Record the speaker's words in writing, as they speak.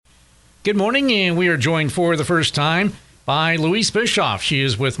Good morning, and we are joined for the first time by Louise Bischoff. She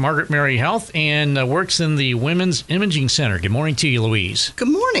is with Margaret Mary Health and works in the Women's Imaging Center. Good morning to you, Louise. Good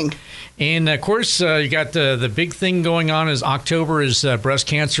morning. And, of course, you got the big thing going on is October is Breast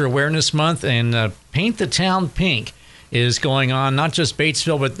Cancer Awareness Month, and Paint the Town Pink is going on, not just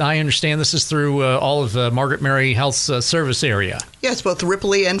Batesville, but I understand this is through all of Margaret Mary Health's service area. Yes, both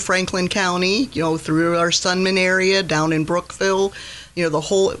Ripley and Franklin County, through our Sunman area, down in Brookville, the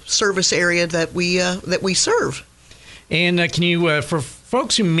whole service area that we serve. And can you, for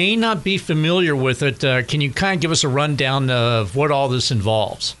folks who may not be familiar with it, can you kind of give us a rundown of what all this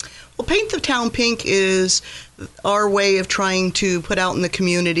involves? Well, Paint the Town Pink is our way of trying to put out in the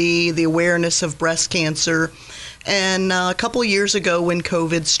community the awareness of breast cancer. And a couple of years ago when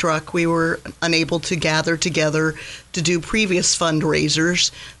COVID struck, we were unable to gather together to do previous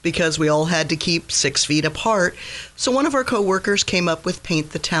fundraisers because we all had to keep 6 feet apart. So one of our coworkers came up with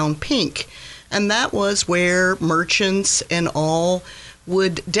Paint the Town Pink. And that was where merchants and all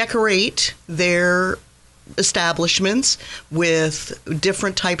would decorate their establishments with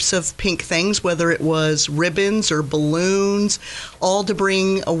different types of pink things, whether it was ribbons or balloons, all to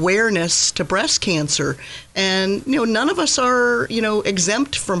bring awareness to breast cancer. And, none of us are,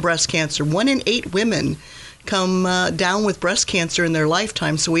 exempt from breast cancer. 1 in 8 women come down with breast cancer in their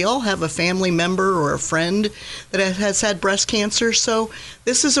lifetime. So we all have a family member or a friend that has had breast cancer. So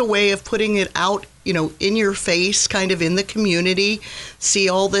this is a way of putting it out, in your face, kind of in the community. See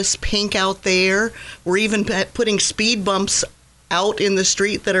all this pink out there. We're even putting speed bumps out in the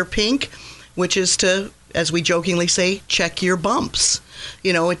street that are pink, which is to, as we jokingly say, check your bumps.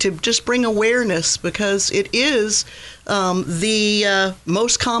 To just bring awareness, because it is the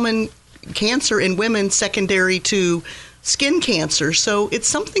most common cancer in women secondary to skin cancer. So it's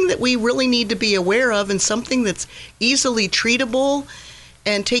something that we really need to be aware of, and something that's easily treatable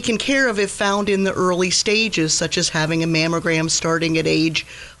and taken care of if found in the early stages, such as having a mammogram starting at age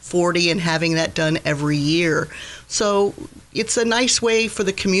 40 and having that done every year. So it's a nice way for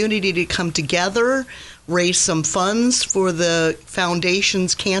the community to come together, raise some funds for the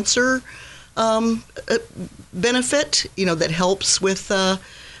foundation's cancer benefit, that helps with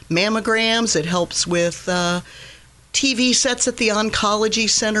mammograms. It helps with TV sets at the oncology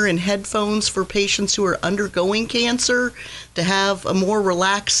center and headphones for patients who are undergoing cancer to have a more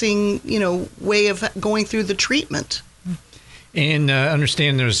relaxing, way of going through the treatment. And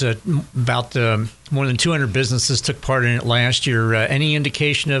understand there's about more than 200 businesses took part in it last year. Any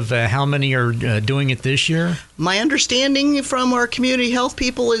indication of how many are doing it this year? My understanding from our community health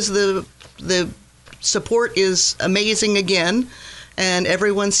people is the support is amazing again. And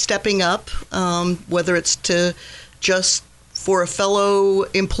everyone's stepping up, whether it's to just for a fellow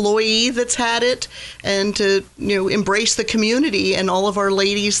employee that's had it, and to embrace the community and all of our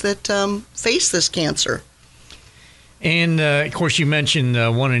ladies that face this cancer. And of course, you mentioned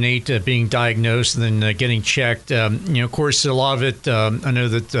 1 in 8 being diagnosed and then getting checked. Of course, a lot of it. I know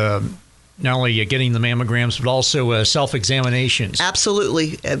that. Not only getting the mammograms, but also self-examinations.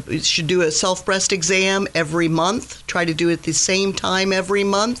 Absolutely. You should do a self-breast exam every month. Try to do it at the same time every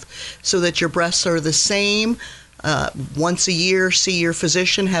month so that your breasts are the same. Once a year, see your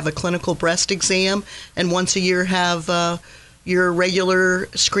physician, have a clinical breast exam, and once a year have your regular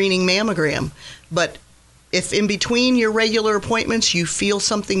screening mammogram. But if in between your regular appointments you feel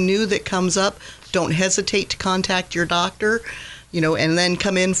something new that comes up, don't hesitate to contact your doctor, and then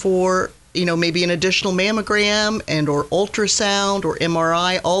come in for maybe an additional mammogram and or ultrasound or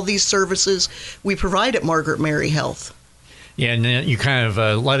MRI, all these services we provide at Margaret Mary Health. Yeah, and you kind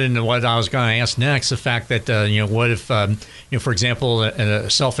of led into what I was going to ask next, the fact that, what if, for example, a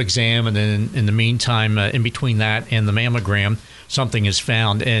self-exam, and then in the meantime, in between that and the mammogram, something is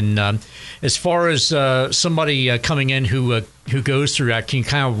found. And as far as somebody coming in who goes through that, can you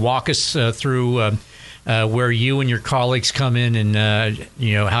kind of walk us through where you and your colleagues come in and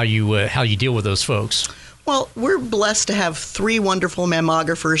how you deal with those folks? Well, we're blessed to have 3 wonderful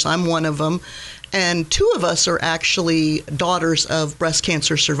mammographers. I'm one of them. And 2 of us are actually daughters of breast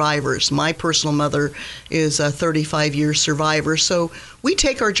cancer survivors. My personal mother is a 35-year survivor. So we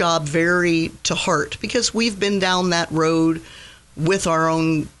take our job very to heart because we've been down that road with our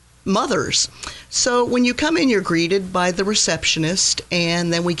own mothers. So when you come in, you're greeted by the receptionist,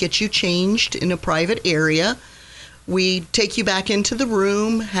 and then we get you changed in a private area. We take you back into the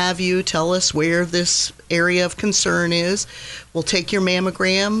room, have you tell us where this area of concern is. We'll take your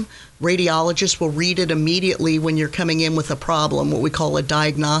mammogram. Radiologists will read it immediately when you're coming in with a problem, what we call a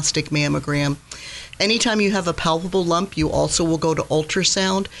diagnostic mammogram. Anytime you have a palpable lump, you also will go to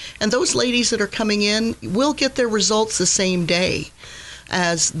ultrasound. And those ladies that are coming in will get their results the same day.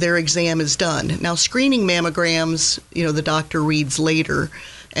 as their exam is done. Now, screening mammograms, the doctor reads later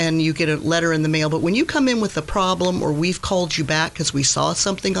and you get a letter in the mail. But when you come in with a problem or we've called you back because we saw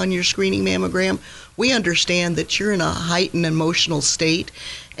something on your screening mammogram, we understand that you're in a heightened emotional state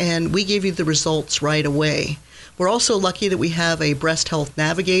and we give you the results right away. We're also lucky that we have a breast health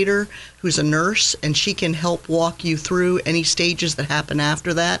navigator who's a nurse, and she can help walk you through any stages that happen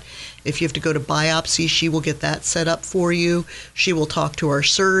after that. If you have to go to biopsy, she will get that set up for you. She will talk to our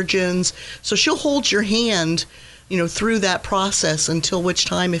surgeons. So she'll hold your hand, through that process until which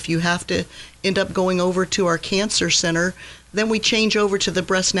time, if you have to end up going over to our cancer center, then we change over to the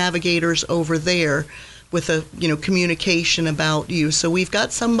breast navigators over there with a, communication about you. So we've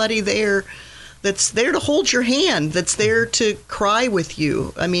got somebody there that's there to hold your hand, that's there to cry with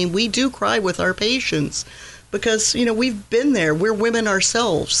you. I mean, we do cry with our patients because, we've been there. We're women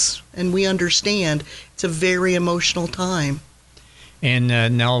ourselves, and we understand it's a very emotional time. And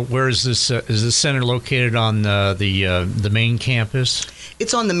now, where is this? Is this center located on the main campus?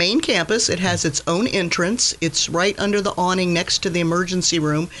 It's on the main campus. It has its own entrance. It's right under the awning next to the emergency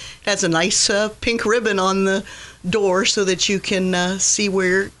room. It has a nice pink ribbon on the door so that you can see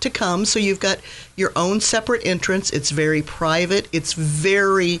where to come. So you've got your own separate entrance. It's very private. It's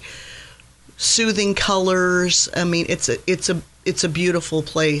very soothing colors. I mean, it's a beautiful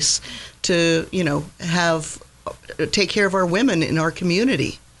place to take care of our women in our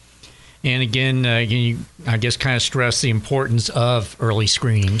community. And again, you, I guess, kind of stress the importance of early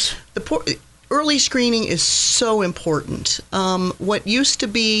screenings. Early screening is so important. What used to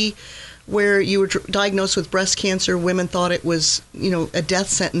be where you were diagnosed with breast cancer, women thought it was, a death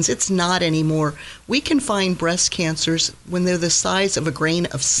sentence. It's not anymore. We can find breast cancers when they're the size of a grain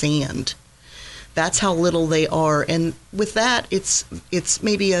of sand. That's how little they are. And with that, it's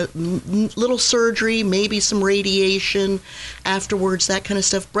maybe a little surgery, maybe some radiation afterwards, that kind of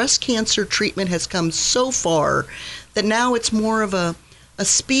stuff. Breast cancer treatment has come so far that now it's more of a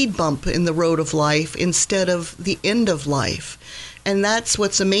speed bump in the road of life instead of the end of life. And that's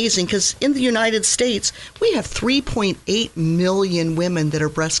what's amazing, because in the United States, we have 3.8 million women that are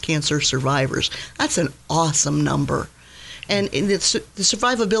breast cancer survivors. That's an awesome number. And the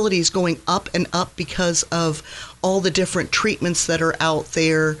survivability is going up and up because of all the different treatments that are out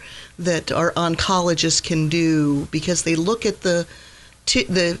there that our oncologists can do, because they look at the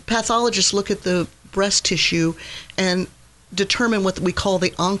pathologists look at the breast tissue and determine what we call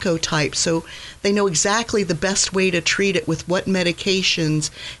the oncotype. So they know exactly the best way to treat it with what medications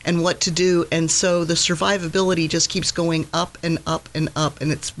and what to do. And so the survivability just keeps going up and up and up,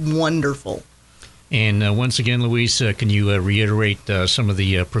 and it's wonderful. And once again, Louise, can you reiterate some of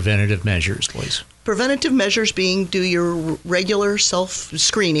the preventative measures, please? Preventative measures being do your regular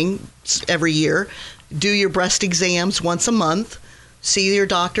self-screening every year, do your breast exams once a month, see your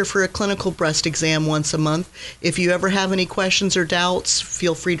doctor for a clinical breast exam once a month. If you ever have any questions or doubts,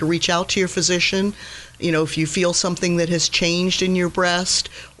 feel free to reach out to your physician. If you feel something that has changed in your breast,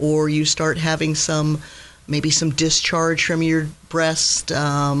 or you start having maybe some discharge from your breast,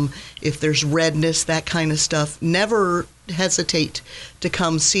 if there's redness, that kind of stuff, never hesitate to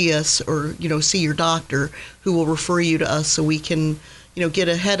come see us, or see your doctor, who will refer you to us so we can get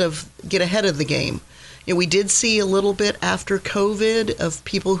ahead of the game. We did see a little bit after COVID of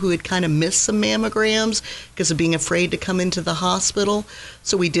people who had kind of missed some mammograms because of being afraid to come into the hospital.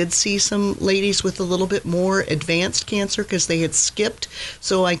 So we did see some ladies with a little bit more advanced cancer because they had skipped.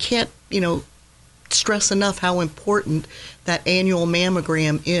 So I can't stress enough how important that annual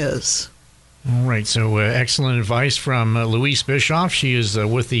mammogram is. All right, so excellent advice from Louise Bischoff. She is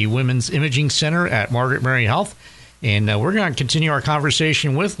with the Women's Imaging Center at Margaret Mary Health, and we're going to continue our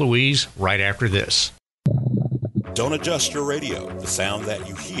conversation with Louise right after this. Don't adjust your radio. The sound that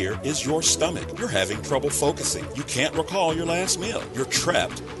you hear is your stomach. You're having trouble focusing. You can't recall your last meal. You're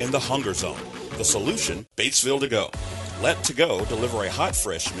trapped in the hunger zone. The solution, Batesville To Go. Let To Go deliver a hot,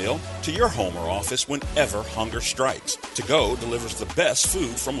 fresh meal to your home or office whenever hunger strikes. To Go delivers the best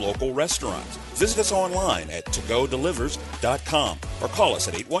food from local restaurants. Visit us online at togodelivers.com or call us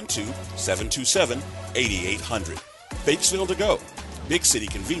at 812-727-8800. Batesville To Go. Big city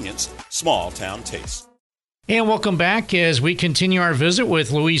convenience, small town taste. And welcome back as we continue our visit with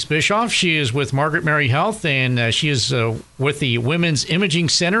Louise Bischoff. She is with Margaret Mary Health, and she is with the Women's Imaging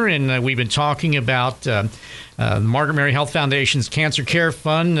Center. And we've been talking about Margaret Mary Health Foundation's Cancer Care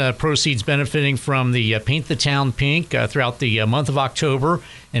Fund, proceeds benefiting from the Paint the Town Pink throughout the month of October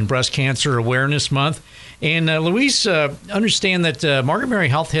and Breast Cancer Awareness Month. And Louise, understand that Margaret Mary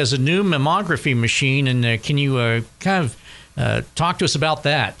Health has a new mammography machine, and can you kind of talk to us about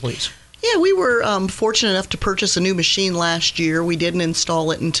that, please? Yeah, we were fortunate enough to purchase a new machine last year. We didn't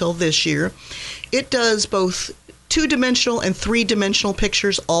install it until this year. It does both two-dimensional and three-dimensional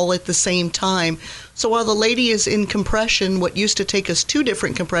pictures all at the same time. So while the lady is in compression, what used to take us 2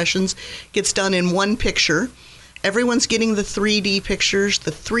 different compressions gets done in one picture. Everyone's getting the 3D pictures.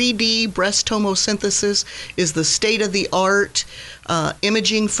 The 3D breast tomosynthesis is the state-of-the-art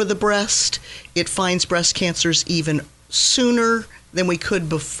imaging for the breast. It finds breast cancers even sooner than we could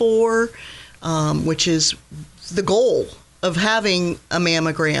before, which is the goal of having a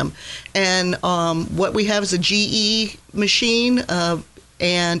mammogram. And what we have is a GE machine,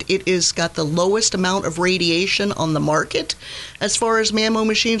 and it is got the lowest amount of radiation on the market as far as mammo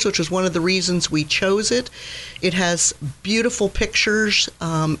machines, which was one of the reasons we chose it. It has beautiful pictures.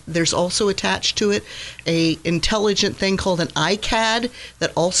 There's also attached to it a intelligent thing called an iCAD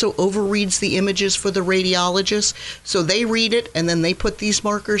that also overreads the images for the radiologist. So they read it, and then they put these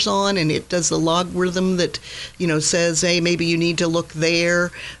markers on, and it does the logarithm that, says, hey, maybe you need to look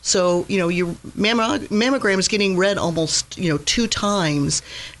there. So, your mammogram is getting read almost, 2 times.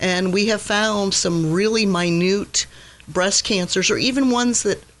 And we have found some really minute breast cancers, or even ones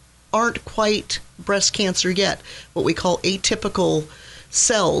that aren't quite breast cancer yet, what we call atypical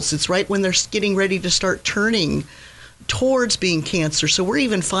cells. It's right when they're getting ready to start turning towards being cancer. So we're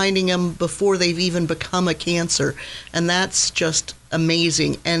even finding them before they've even become a cancer. And that's just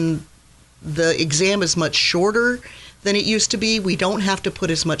amazing. And the exam is much shorter than it used to be. We don't have to put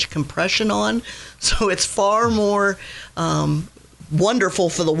as much compression on. So it's far more wonderful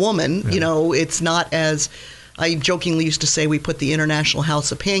for the woman. Yeah. It's not as... I jokingly used to say we put the International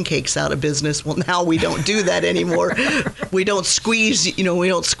House of Pancakes out of business. Well, now we don't do that anymore. We don't squeeze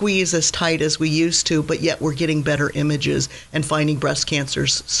as tight as we used to, but yet we're getting better images and finding breast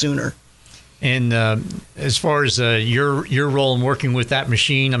cancers sooner. And as far as your role in working with that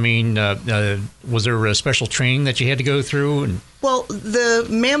machine, was there a special training that you had to go through? Well, the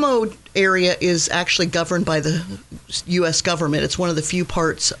mammo area is actually governed by the U.S. government. It's one of the few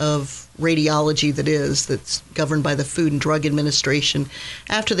parts of radiology that's governed by the Food and Drug Administration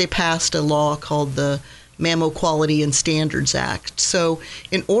after they passed a law called the Mammo Quality and Standards Act. So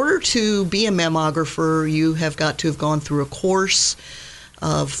in order to be a mammographer, you have got to have gone through a course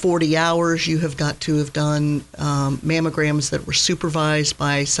of 40 hours. You have got to have done mammograms that were supervised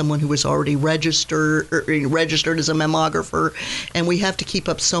by someone who was already registered as a mammographer. And we have to keep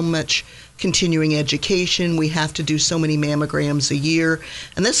up so much continuing education. We have to do so many mammograms a year.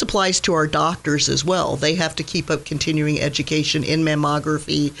 And this applies to our doctors as well. They have to keep up continuing education in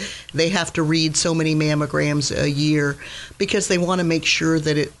mammography. They have to read so many mammograms a year because they want to make sure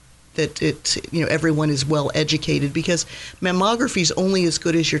that everyone is well educated, because mammography is only as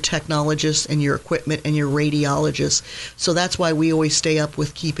good as your technologists and your equipment and your radiologists. So that's why we always stay up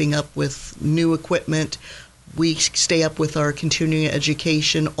with keeping up with new equipment. We stay up with our continuing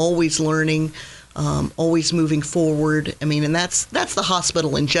education, always learning, always moving forward. And that's the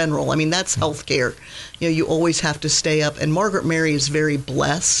hospital in general. That's healthcare. You always have to stay up. And Margaret Mary is very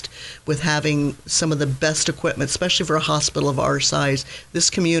blessed with having some of the best equipment, especially for a hospital of our size. This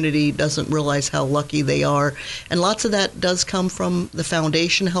community doesn't realize how lucky they are. And lots of that does come from the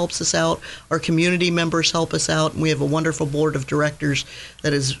foundation helps us out. Our community members help us out. And we have a wonderful board of directors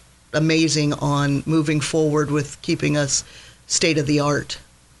that is amazing on moving forward with keeping us state of the art.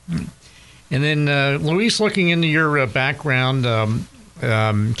 And then, Louise, looking into your background,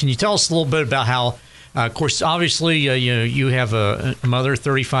 can you tell us a little bit about how, of course, obviously, you have a mother,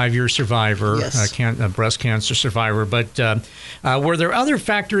 35-year survivor, yes. Breast cancer survivor, but were there other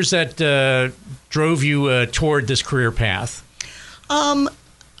factors that drove you toward this career path?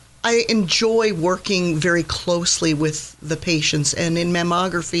 I enjoy working very closely with the patients, and in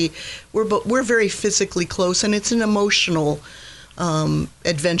mammography, we're very physically close, and it's an emotional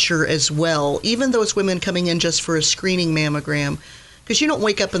adventure as well. Even though it's women coming in just for a screening mammogram, because you don't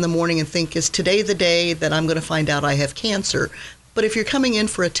wake up in the morning and think, is today the day that I'm going to find out I have cancer? But if you're coming in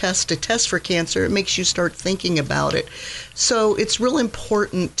for a test for cancer, it makes you start thinking about it. So it's real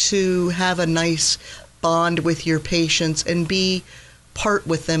important to have a nice bond with your patients and be part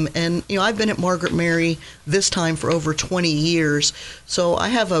with them. And I've been at Margaret Mary this time for over 20 years, so I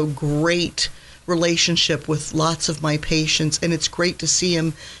have a great relationship with lots of my patients, and it's great to see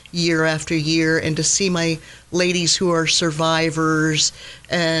them year after year and to see my ladies who are survivors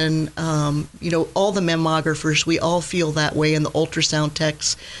and all the mammographers. We all feel that way, and the ultrasound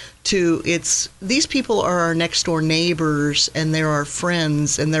techs too. These people are our next door neighbors, and they're our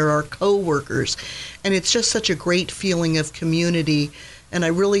friends, and they're our co-workers, and it's just such a great feeling of community. And I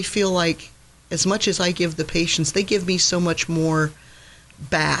really feel like as much as I give the patients, they give me so much more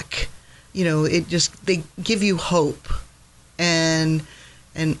back. they give you hope and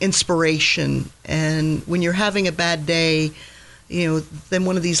inspiration. And when you're having a bad day, then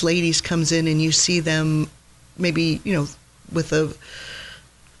one of these ladies comes in and you see them maybe, with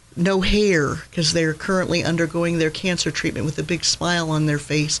no hair because they're currently undergoing their cancer treatment with a big smile on their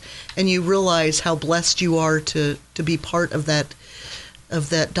face. And you realize how blessed you are to be part of that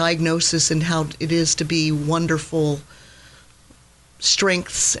diagnosis, and how it is to be wonderful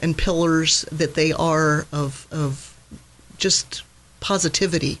strengths and pillars that they are of just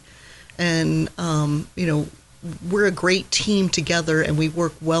positivity. And, we're a great team together, and we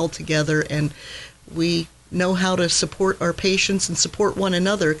work well together, and we know how to support our patients and support one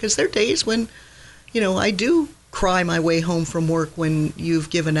another, because there are days when, I do cry my way home from work when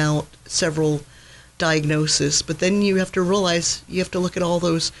you've given out several diagnoses, but then you have to realize you have to look at all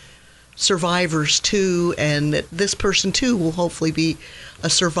those survivors too, and that this person too will hopefully be a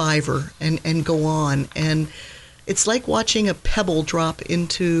survivor and go on. And it's like watching a pebble drop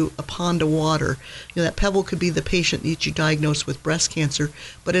into a pond of water. That pebble could be the patient that you diagnose with breast cancer,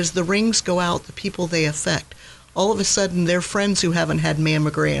 but as the rings go out, the people they affect, all of a sudden their friends who haven't had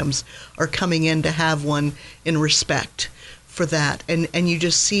mammograms are coming in to have one in respect for that. And you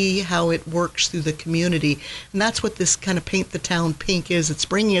just see how it works through the community. And that's what this kind of Paint the Town Pink is. It's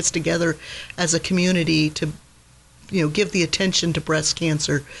bringing us together as a community to give the attention to breast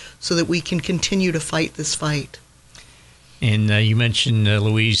cancer so that we can continue to fight this fight. And you mentioned,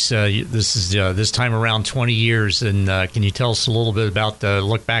 Louise, this is this time around 20 years. And can you tell us a little bit about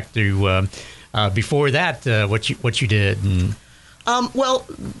look back to before that, what you did? And well,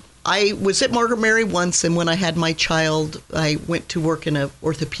 I was at Margaret Mary once, and when I had my child, I went to work in an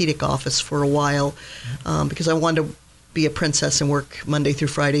orthopedic office for a while because I wanted to be a princess and work Monday through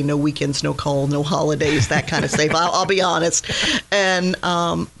Friday, no weekends, no call, no holidays, that kind of stuff. I'll be honest. And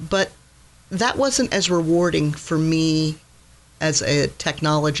but that wasn't as rewarding for me as a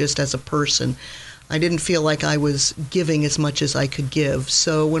technologist, as a person. I didn't feel like I was giving as much as I could give.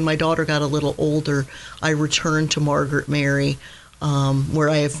 So when my daughter got a little older, I returned to Margaret Mary, where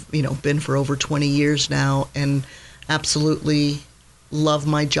I have, been for over 20 years now, and absolutely love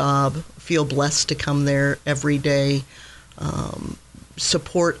my job, feel blessed to come there every day.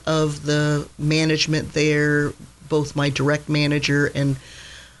 Support of the management there, both my direct manager and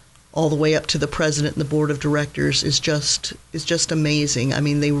all the way up to the president and the board of directors, is just amazing. I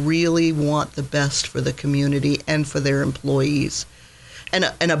mean, they really want the best for the community and for their employees. And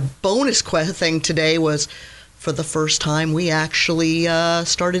a bonus thing today was, for the first time, we actually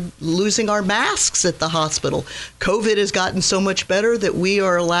started losing our masks at the hospital. COVID has gotten so much better that we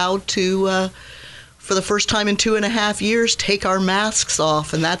are allowed to, for the first time in 2.5 years, take our masks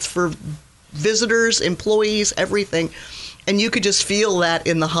off. And that's for visitors, employees, everything. And you could just feel that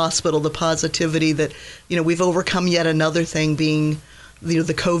in the hospital, the positivity that, we've overcome yet another thing, being, the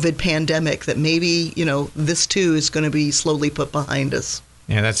COVID pandemic, that maybe, this too is going to be slowly put behind us.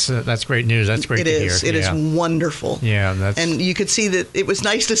 Yeah, that's great news. That's great to hear. It is wonderful. Yeah, and you could see that it was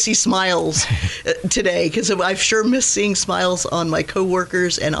nice to see smiles today, because I've sure missed seeing smiles on my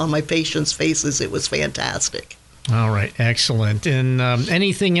coworkers and on my patients' faces. It was fantastic. All right, excellent. And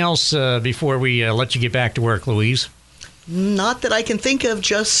anything else before we let you get back to work, Louise? Not that I can think of.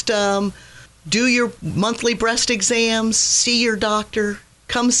 Just do your monthly breast exams, see your doctor,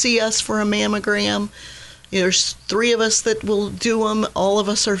 come see us for a mammogram. There's 3 of us that will do them. All of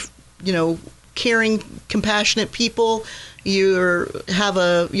us are, caring, compassionate people. You'll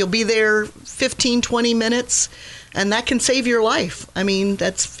be there 15, 20 minutes, and that can save your life. I mean,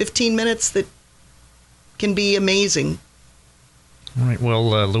 that's 15 minutes that can be amazing. All right.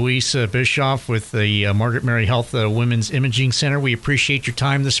 Well, Louise Bischoff with the Margaret Mary Health Women's Imaging Center, we appreciate your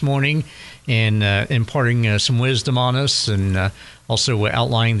time this morning and imparting some wisdom on us, and also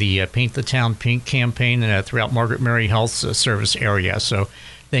outlining the Paint the Town Pink campaign throughout Margaret Mary Health's service area. So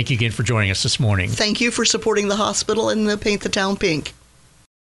thank you again for joining us this morning. Thank you for supporting the hospital and the Paint the Town Pink.